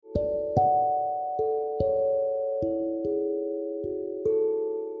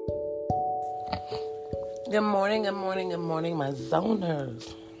Good morning, good morning, good morning, my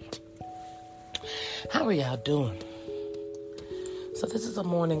zoners. How are y'all doing? So this is a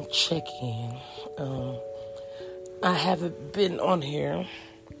morning check-in. I haven't been on here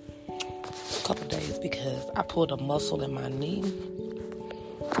a couple days because I pulled a muscle in my knee,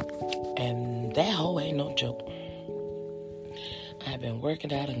 and that hoe ain't no joke. I've been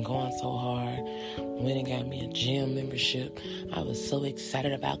working out and going so hard. Went and got me a gym membership. I was so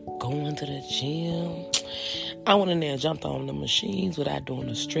excited about going to the gym. I went in there and jumped on the machines without doing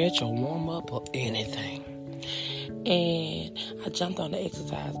a stretch or warm up or anything. And I jumped on the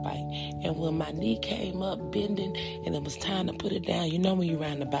exercise bike. And when my knee came up bending and it was time to put it down, you know when you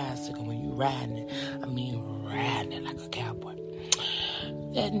ride the bicycle, when you riding it like a cowboy.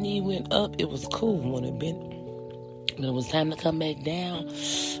 That knee went up. It was cool when it bent. When it was time to come back down,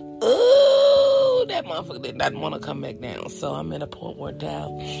 ooh, that motherfucker did not want to come back down. So I'm at a point where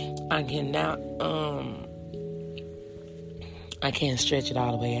now I can't stretch it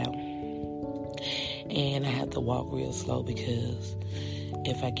all the way out. And I have to walk real slow because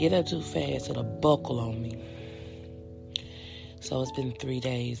if I get up too fast, it'll buckle on me. So it's been 3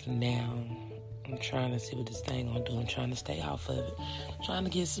 days now. I'm trying to see what this thing gonna do. I'm trying to stay off of it. I'm trying to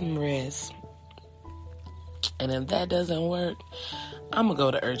get some rest. And if that doesn't work, I'm going to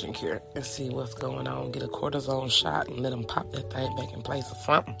go to urgent care and see what's going on. Get a cortisone shot and let them pop that thing back in place or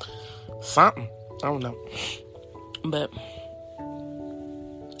something. Something. I don't know. But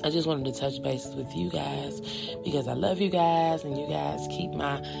I just wanted to touch bases with you guys because I love you guys and you guys keep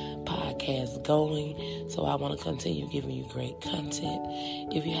my podcast going. So I want to continue giving you great content.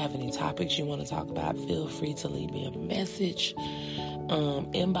 If you have any topics you want to talk about, feel free to leave me a message.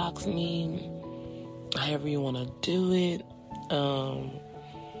 Inbox me. However you want to do it.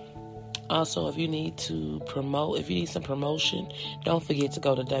 Also, if you need some promotion, don't forget to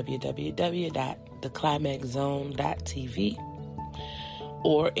go to www.theclimaxzone.tv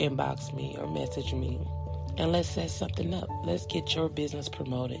or inbox me or message me. And let's set something up. Let's get your business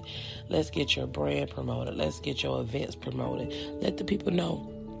promoted. Let's get your brand promoted. Let's get your events promoted. Let the people know,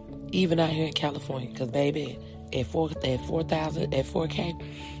 even out here in California, because baby, at 4K,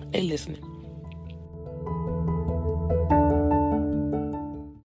 they listening.